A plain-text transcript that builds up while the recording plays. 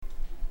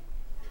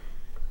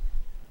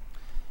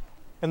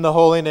In the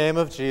holy name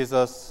of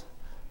Jesus,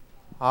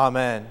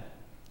 amen.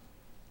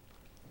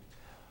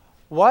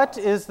 What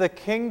is the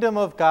kingdom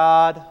of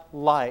God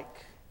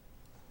like?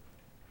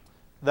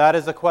 That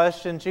is a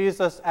question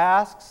Jesus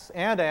asks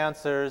and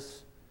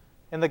answers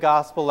in the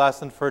gospel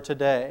lesson for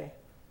today.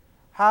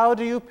 How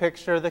do you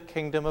picture the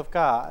kingdom of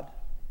God?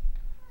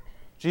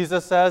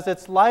 Jesus says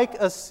it's like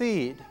a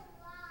seed.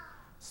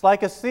 It's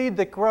like a seed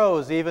that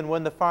grows even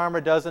when the farmer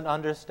doesn't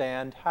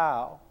understand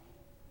how.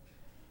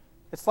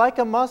 It's like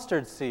a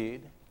mustard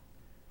seed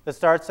that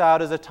starts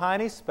out as a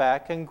tiny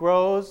speck and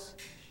grows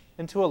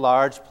into a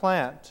large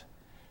plant.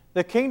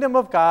 The kingdom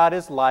of God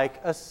is like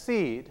a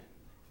seed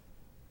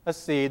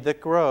that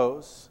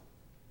grows.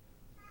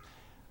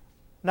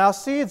 Now,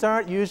 seeds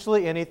aren't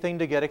usually anything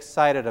to get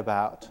excited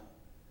about.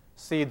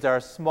 Seeds are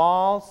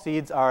small,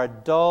 seeds are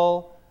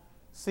dull,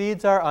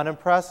 seeds are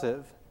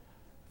unimpressive.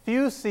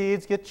 Few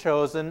seeds get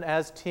chosen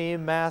as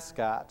team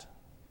mascot.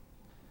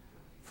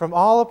 From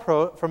all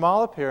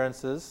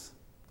appearances,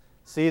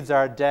 seeds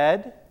are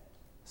dead,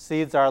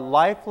 seeds are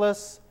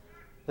lifeless,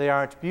 they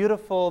aren't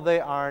beautiful, they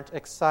aren't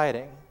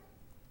exciting.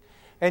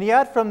 And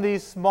yet from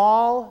these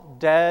small,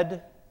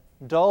 dead,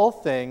 dull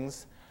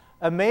things,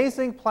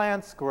 amazing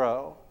plants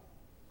grow.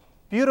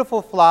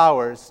 Beautiful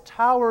flowers,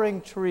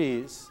 towering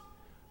trees,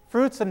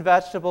 fruits and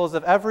vegetables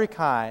of every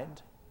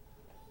kind.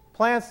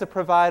 Plants that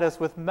provide us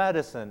with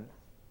medicine,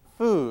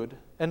 food,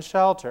 and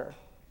shelter.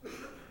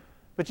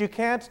 But you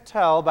can't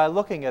tell by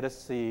looking at a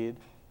seed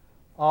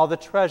all the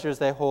treasures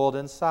they hold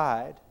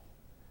inside.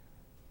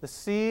 The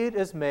seed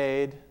is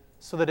made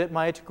so that it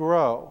might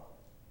grow.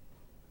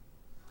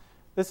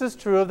 This is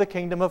true of the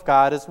kingdom of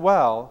God as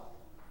well.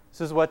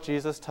 This is what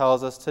Jesus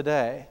tells us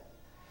today.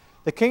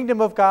 The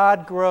kingdom of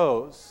God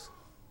grows.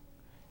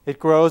 It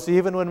grows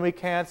even when we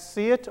can't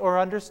see it or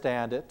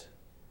understand it.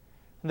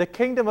 And the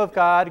kingdom of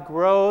God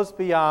grows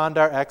beyond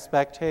our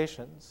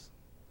expectations.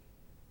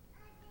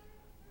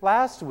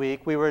 Last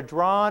week, we were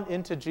drawn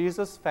into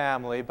Jesus'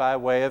 family by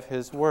way of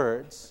his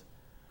words.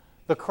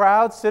 The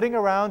crowd sitting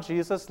around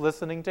Jesus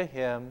listening to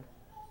him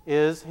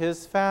is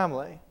his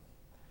family.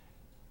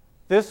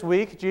 This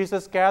week,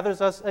 Jesus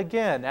gathers us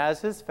again as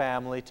his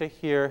family to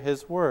hear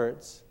his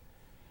words.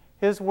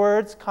 His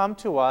words come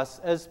to us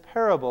as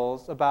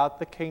parables about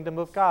the kingdom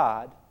of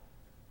God,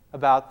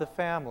 about the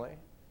family.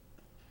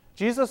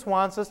 Jesus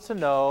wants us to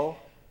know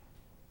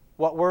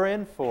what we're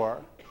in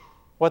for,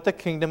 what the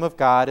kingdom of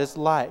God is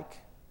like.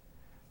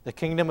 The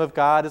kingdom of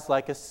God is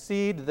like a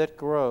seed that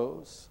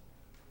grows.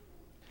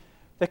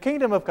 The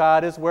kingdom of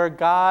God is where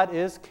God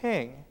is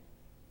king,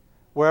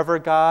 wherever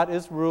God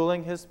is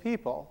ruling his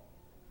people,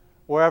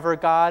 wherever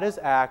God is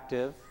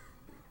active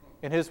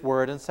in his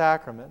word and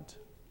sacrament.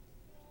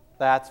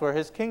 That's where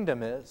his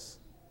kingdom is.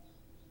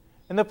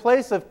 In the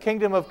place of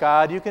kingdom of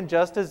God, you can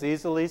just as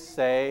easily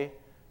say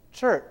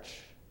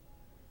church.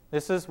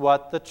 This is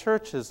what the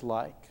church is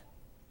like.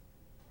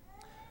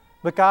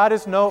 But God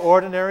is no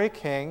ordinary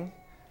king,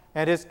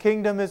 and his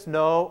kingdom is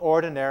no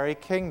ordinary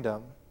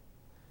kingdom.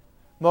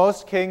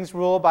 Most kings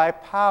rule by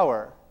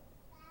power,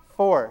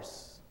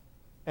 force,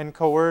 and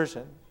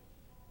coercion.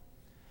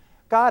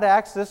 God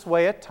acts this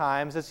way at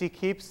times as he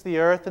keeps the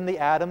earth and the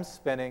atoms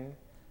spinning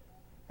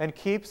and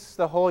keeps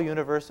the whole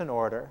universe in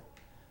order.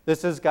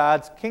 This is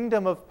God's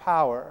kingdom of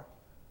power,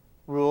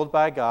 ruled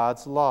by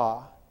God's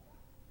law,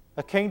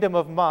 a kingdom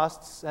of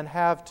musts and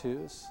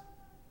have-tos.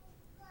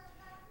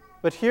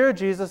 But here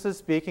Jesus is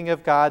speaking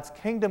of God's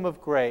kingdom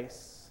of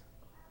grace,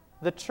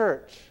 the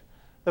church,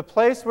 the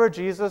place where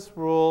Jesus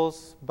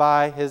rules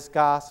by his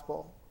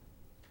gospel.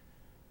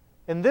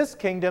 In this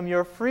kingdom,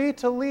 you're free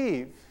to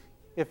leave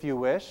if you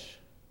wish.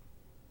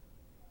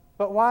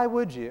 But why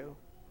would you?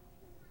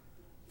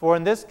 For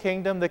in this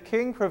kingdom, the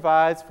king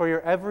provides for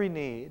your every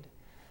need.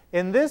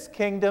 In this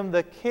kingdom,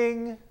 the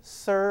king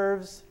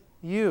serves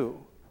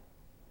you.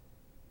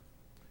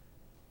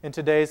 In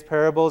today's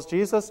parables,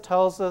 Jesus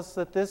tells us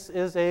that this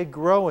is a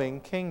growing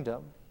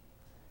kingdom.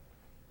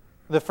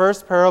 In the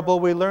first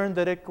parable, we learned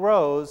that it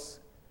grows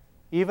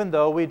even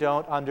though we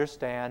don't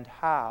understand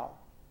how.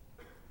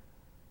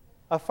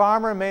 A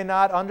farmer may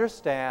not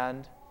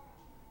understand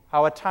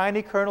how a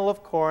tiny kernel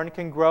of corn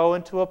can grow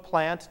into a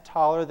plant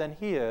taller than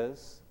he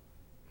is,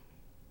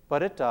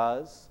 but it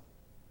does.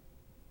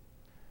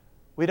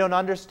 We don't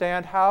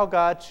understand how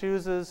God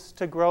chooses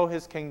to grow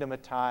his kingdom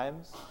at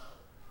times,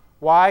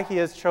 why he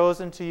has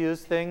chosen to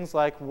use things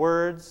like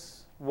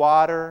words,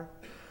 water,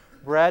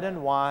 bread,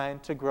 and wine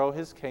to grow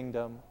his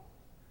kingdom.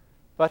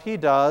 But he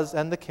does,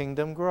 and the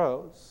kingdom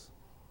grows.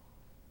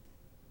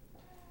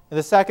 In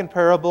the second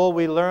parable,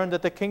 we learn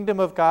that the kingdom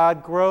of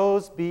God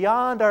grows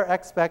beyond our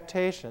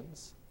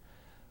expectations.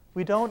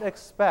 We don't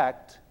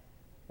expect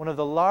one of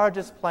the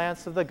largest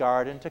plants of the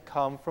garden to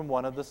come from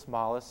one of the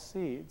smallest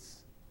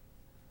seeds.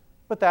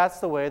 But that's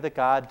the way that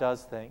God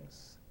does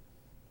things.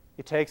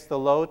 He takes the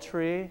low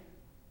tree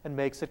and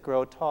makes it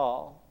grow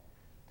tall.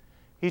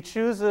 He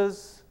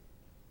chooses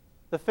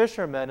the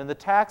fisherman and the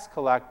tax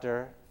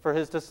collector for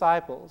his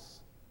disciples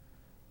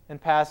and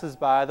passes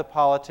by the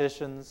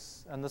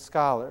politicians and the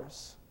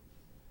scholars.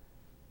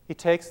 He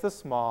takes the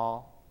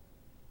small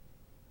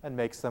and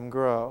makes them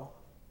grow.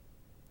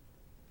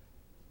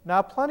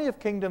 Now, plenty of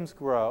kingdoms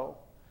grow.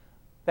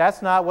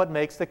 That's not what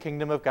makes the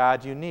kingdom of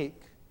God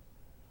unique.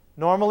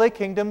 Normally,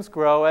 kingdoms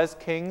grow as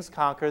kings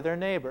conquer their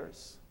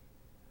neighbors.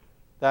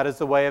 That is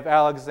the way of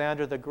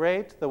Alexander the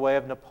Great, the way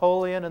of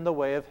Napoleon, and the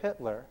way of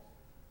Hitler.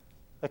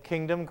 A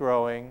kingdom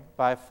growing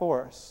by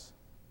force.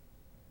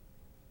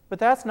 But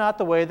that's not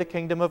the way the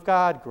kingdom of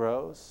God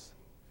grows.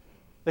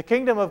 The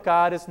kingdom of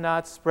God is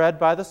not spread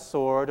by the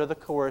sword or the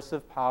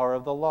coercive power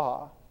of the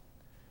law.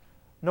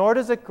 Nor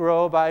does it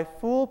grow by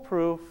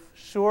foolproof,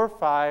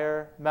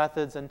 surefire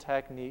methods and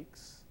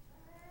techniques.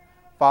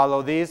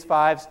 Follow these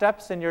 5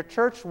 steps and your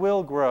church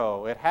will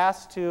grow. It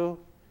has to,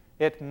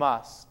 it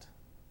must.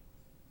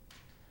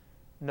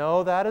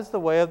 No, that is the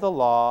way of the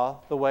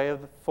law, the way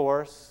of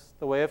force,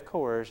 the way of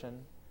coercion.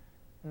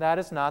 And that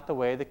is not the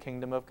way the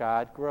kingdom of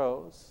God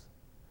grows.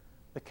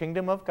 The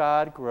kingdom of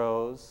God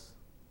grows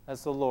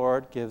as the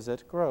Lord gives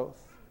it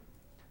growth.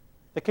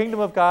 The kingdom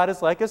of God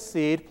is like a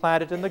seed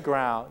planted in the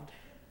ground.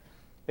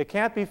 It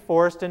can't be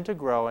forced into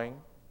growing.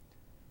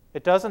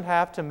 It doesn't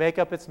have to make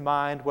up its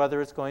mind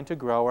whether it's going to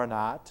grow or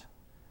not.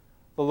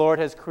 The Lord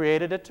has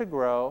created it to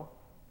grow.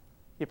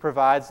 He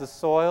provides the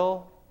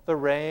soil, the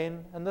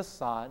rain, and the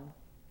sun,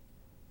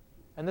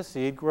 and the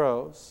seed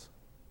grows.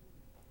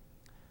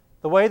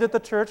 The way that the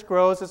church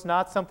grows is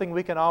not something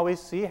we can always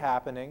see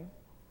happening,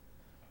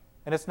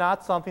 and it's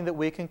not something that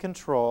we can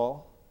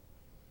control,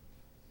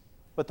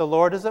 but the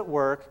Lord is at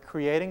work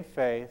creating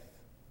faith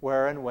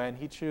where and when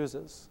He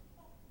chooses.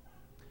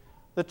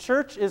 The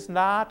church is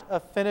not a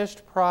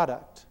finished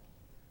product.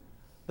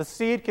 The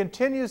seed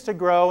continues to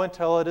grow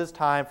until it is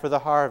time for the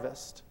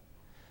harvest.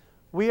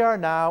 We are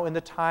now in the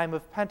time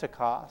of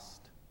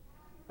Pentecost,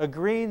 a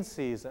green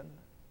season,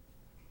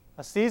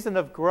 a season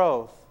of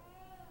growth,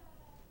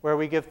 where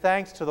we give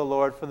thanks to the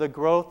Lord for the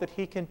growth that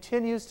He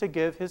continues to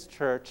give His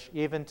church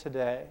even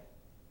today.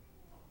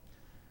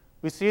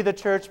 We see the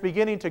church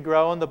beginning to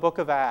grow in the book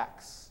of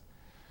Acts.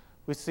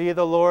 We see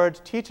the Lord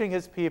teaching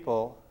His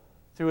people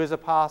through His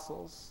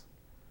apostles.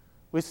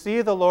 We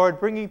see the Lord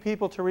bringing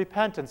people to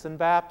repentance and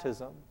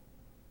baptism.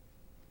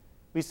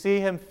 We see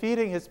Him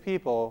feeding His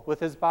people with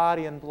His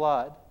body and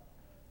blood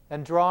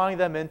and drawing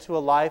them into a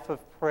life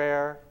of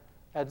prayer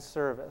and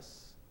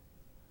service.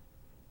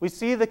 We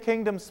see the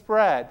kingdom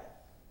spread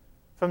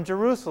from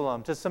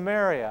Jerusalem to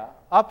Samaria,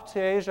 up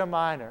to Asia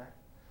Minor,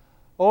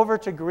 over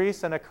to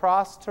Greece and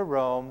across to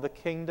Rome. The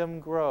kingdom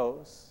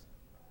grows.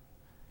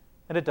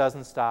 And it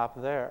doesn't stop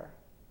there.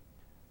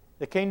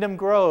 The kingdom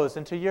grows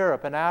into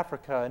Europe and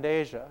Africa and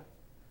Asia,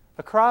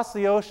 across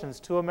the oceans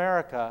to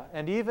America,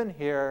 and even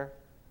here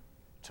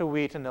to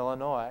Wheaton,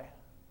 Illinois.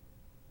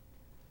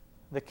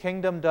 The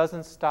kingdom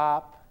doesn't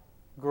stop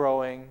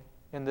growing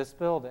in this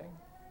building.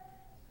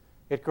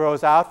 It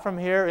grows out from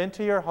here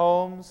into your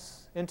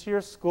homes, into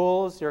your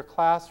schools, your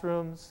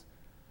classrooms,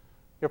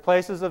 your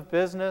places of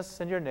business,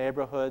 and your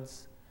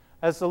neighborhoods,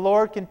 as the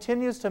Lord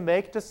continues to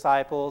make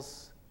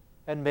disciples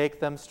and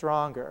make them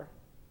stronger.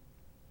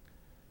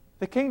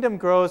 The kingdom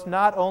grows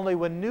not only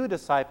when new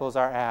disciples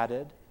are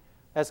added,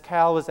 as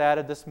Cal was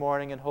added this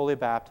morning in Holy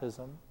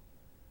Baptism,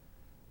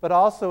 but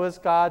also as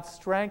God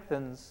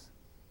strengthens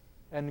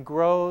and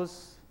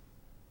grows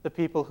the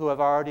people who have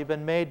already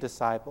been made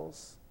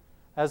disciples,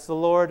 as the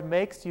Lord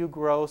makes you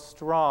grow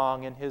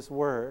strong in His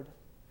Word,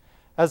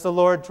 as the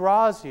Lord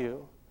draws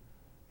you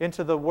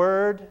into the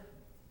Word,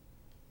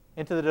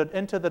 into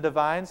the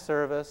divine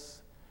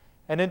service,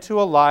 and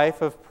into a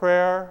life of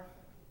prayer,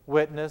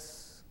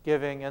 witness,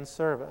 giving, and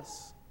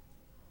service.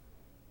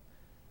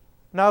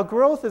 Now,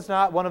 growth is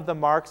not one of the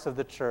marks of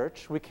the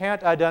church. We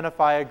can't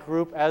identify a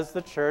group as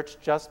the church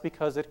just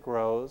because it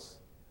grows.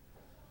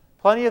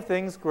 Plenty of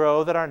things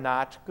grow that are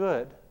not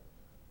good.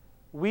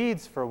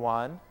 Weeds for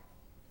one,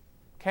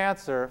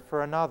 cancer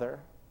for another.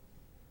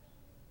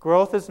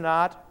 Growth is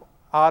not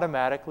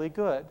automatically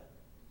good,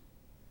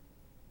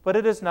 but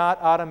it is not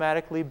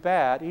automatically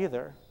bad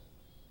either.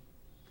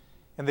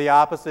 In the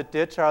opposite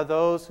ditch are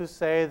those who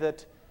say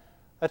that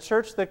a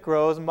church that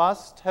grows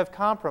must have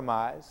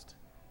compromised.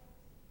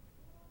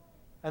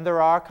 And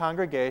there are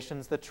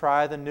congregations that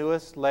try the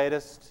newest,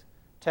 latest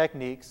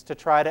techniques to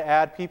try to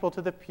add people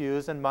to the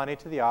pews and money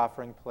to the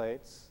offering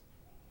plates.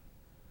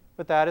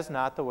 But that is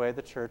not the way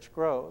the church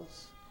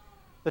grows.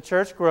 The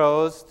church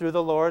grows through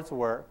the Lord's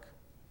work.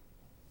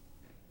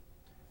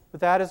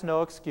 But that is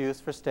no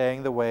excuse for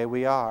staying the way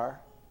we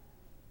are.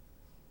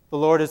 The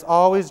Lord is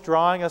always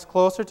drawing us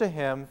closer to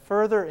Him,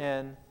 further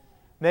in,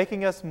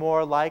 making us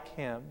more like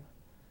Him.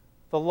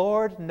 The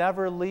Lord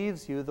never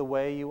leaves you the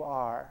way you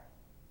are,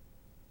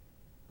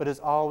 but is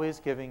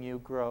always giving you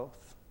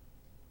growth.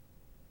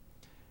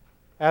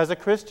 As a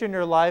Christian,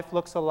 your life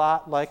looks a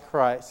lot like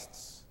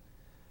Christ's.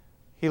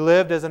 He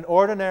lived as an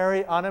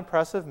ordinary,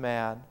 unimpressive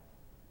man.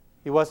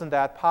 He wasn't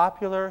that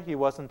popular, he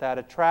wasn't that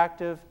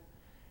attractive,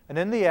 and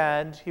in the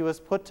end, he was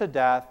put to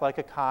death like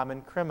a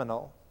common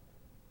criminal.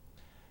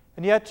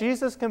 And yet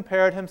Jesus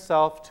compared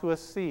Himself to a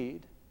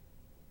seed.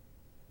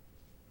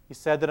 He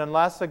said that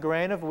unless a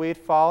grain of wheat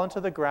fall into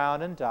the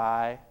ground and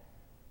die,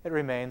 it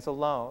remains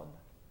alone.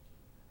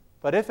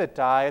 but if it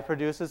die, it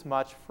produces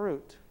much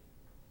fruit.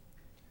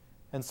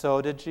 And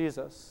so did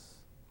Jesus.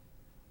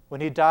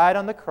 When he died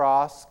on the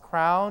cross,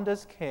 crowned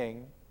as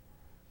king,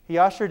 he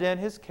ushered in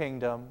his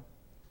kingdom,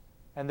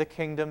 and the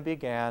kingdom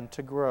began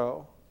to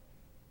grow.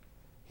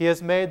 He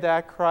has made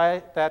that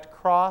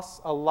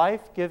cross a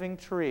life-giving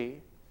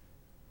tree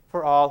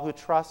for all who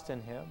trust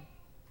in him.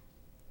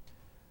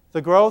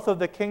 The growth of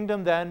the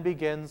kingdom then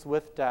begins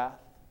with death.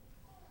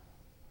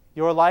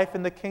 Your life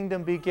in the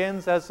kingdom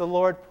begins as the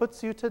Lord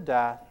puts you to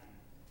death,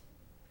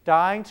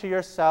 dying to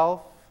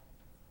yourself,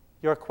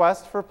 your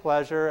quest for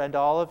pleasure, and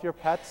all of your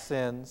pet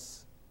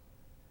sins.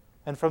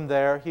 And from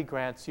there, he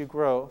grants you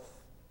growth.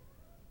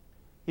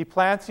 He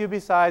plants you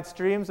beside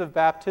streams of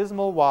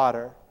baptismal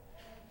water.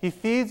 He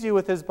feeds you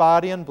with his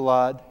body and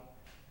blood,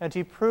 and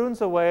he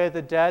prunes away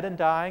the dead and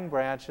dying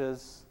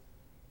branches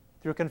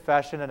through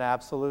confession and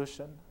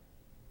absolution.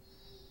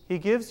 He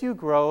gives you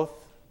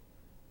growth,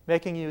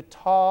 making you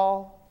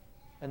tall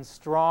and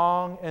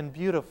strong and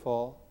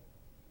beautiful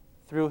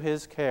through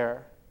his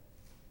care.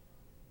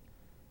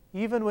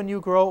 Even when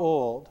you grow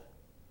old,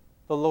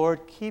 the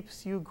Lord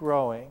keeps you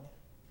growing.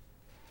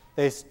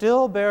 They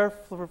still bear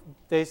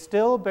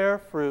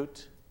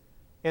fruit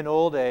in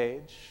old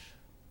age,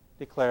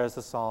 declares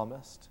the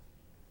psalmist.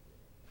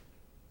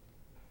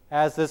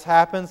 As this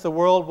happens, the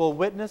world will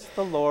witness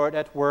the Lord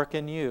at work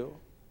in you.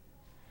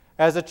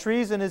 As the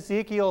trees in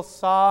Ezekiel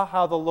saw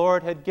how the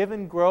Lord had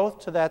given growth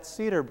to that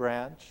cedar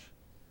branch,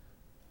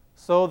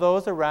 so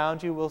those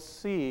around you will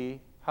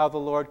see how the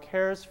Lord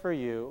cares for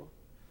you,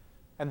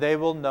 and they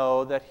will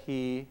know that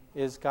he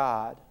is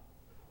God.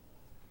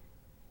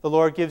 The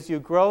Lord gives you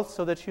growth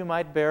so that you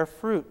might bear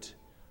fruit,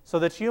 so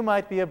that you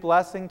might be a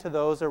blessing to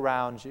those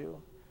around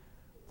you.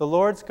 The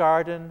Lord's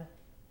garden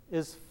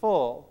is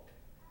full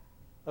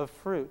of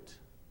fruit: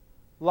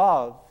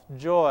 love,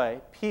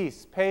 joy,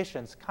 peace,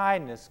 patience,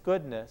 kindness,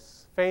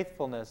 goodness,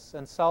 faithfulness,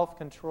 and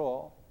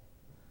self-control.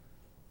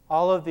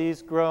 All of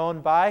these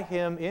grown by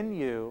him in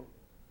you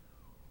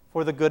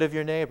for the good of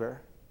your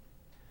neighbor.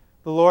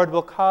 The Lord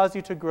will cause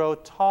you to grow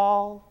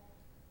tall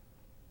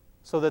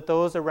so that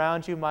those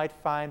around you might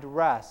find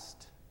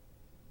rest,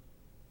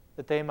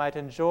 that they might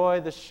enjoy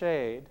the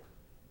shade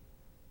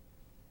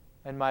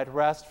and might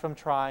rest from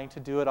trying to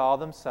do it all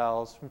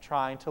themselves, from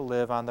trying to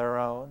live on their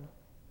own.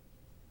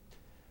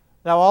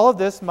 Now, all of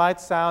this might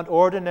sound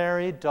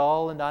ordinary,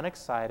 dull, and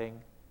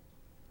unexciting,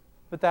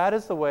 but that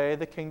is the way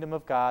the kingdom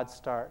of God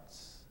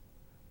starts,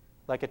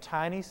 like a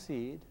tiny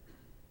seed.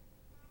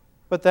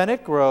 But then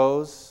it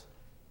grows,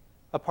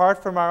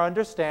 apart from our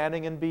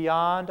understanding and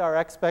beyond our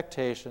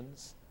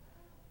expectations,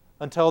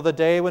 until the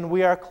day when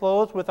we are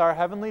clothed with our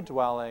heavenly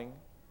dwelling,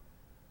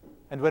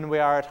 and when we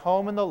are at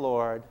home in the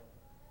Lord,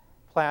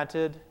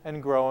 planted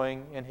and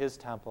growing in his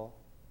temple.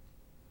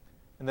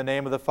 In the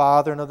name of the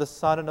Father, and of the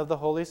Son, and of the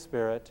Holy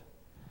Spirit.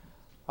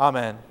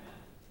 Amen.